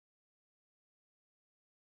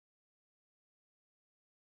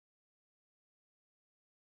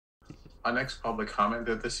Our next public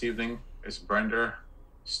commenter this evening is Brenda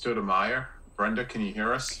Staudenmaier. Brenda, can you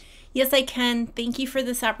hear us? Yes, I can. Thank you for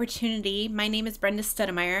this opportunity. My name is Brenda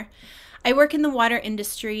Staudenmaier. I work in the water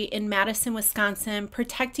industry in Madison, Wisconsin,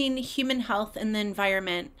 protecting human health and the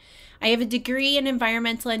environment. I have a degree in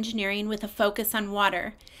environmental engineering with a focus on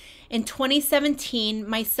water. In 2017,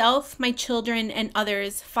 myself, my children, and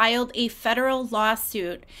others filed a federal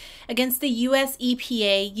lawsuit against the U.S.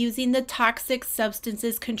 EPA using the Toxic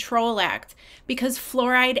Substances Control Act because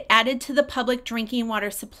fluoride added to the public drinking water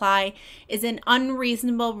supply is an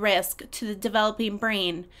unreasonable risk to the developing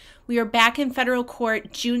brain. We are back in federal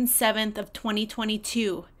court June 7th of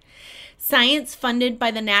 2022. Science funded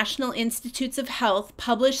by the National Institutes of Health,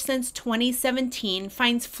 published since 2017,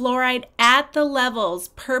 finds fluoride at the levels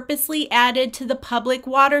purposely added to the public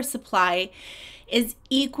water supply is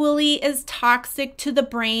equally as toxic to the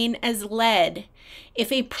brain as lead.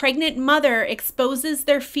 If a pregnant mother exposes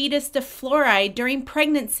their fetus to fluoride during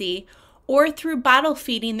pregnancy or through bottle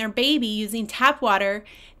feeding their baby using tap water,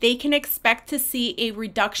 they can expect to see a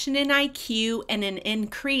reduction in IQ and an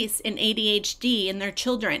increase in ADHD in their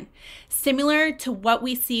children, similar to what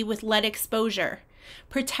we see with lead exposure.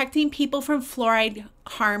 Protecting people from fluoride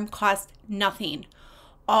harm costs nothing.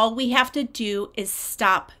 All we have to do is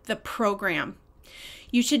stop the program.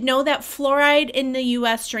 You should know that fluoride in the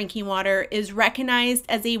U.S. drinking water is recognized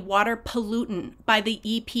as a water pollutant by the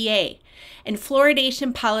EPA, and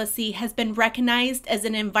fluoridation policy has been recognized as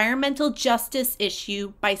an environmental justice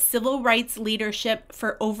issue by civil rights leadership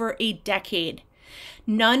for over a decade.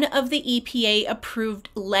 None of the EPA approved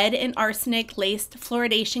lead and arsenic laced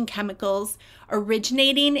fluoridation chemicals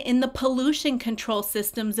originating in the pollution control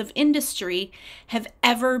systems of industry have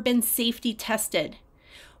ever been safety tested.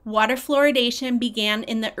 Water fluoridation began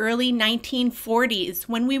in the early 1940s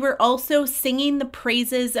when we were also singing the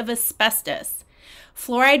praises of asbestos.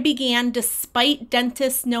 Fluoride began despite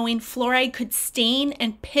dentists knowing fluoride could stain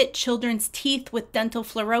and pit children's teeth with dental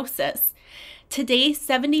fluorosis. Today,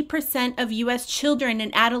 70% of U.S. children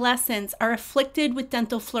and adolescents are afflicted with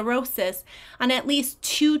dental fluorosis on at least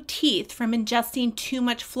 2 teeth from ingesting too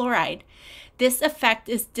much fluoride. This effect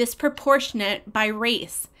is disproportionate by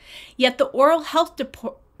race. Yet the oral health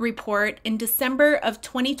report in December of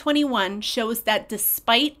 2021 shows that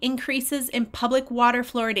despite increases in public water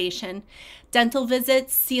fluoridation, dental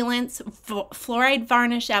visits, sealants, fluoride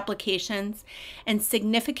varnish applications, and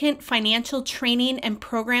significant financial training and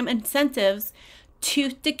program incentives,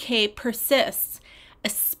 tooth decay persists,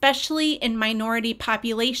 especially in minority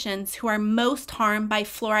populations who are most harmed by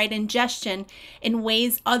fluoride ingestion in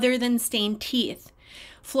ways other than stained teeth.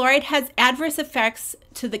 Fluoride has adverse effects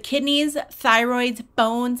to the kidneys, thyroids,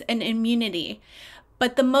 bones, and immunity.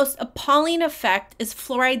 But the most appalling effect is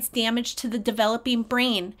fluoride's damage to the developing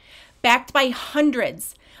brain, backed by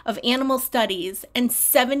hundreds of animal studies and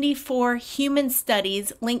 74 human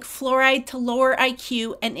studies link fluoride to lower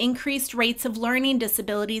IQ and increased rates of learning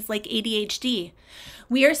disabilities like ADHD.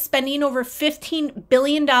 We are spending over $15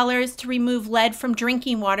 billion to remove lead from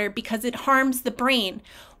drinking water because it harms the brain,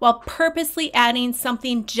 while purposely adding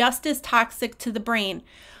something just as toxic to the brain.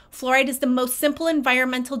 Fluoride is the most simple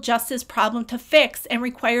environmental justice problem to fix and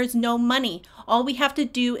requires no money. All we have to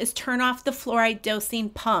do is turn off the fluoride dosing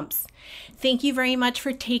pumps. Thank you very much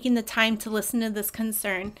for taking the time to listen to this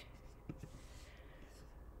concern.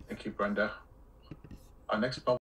 Thank you, Brenda. Our next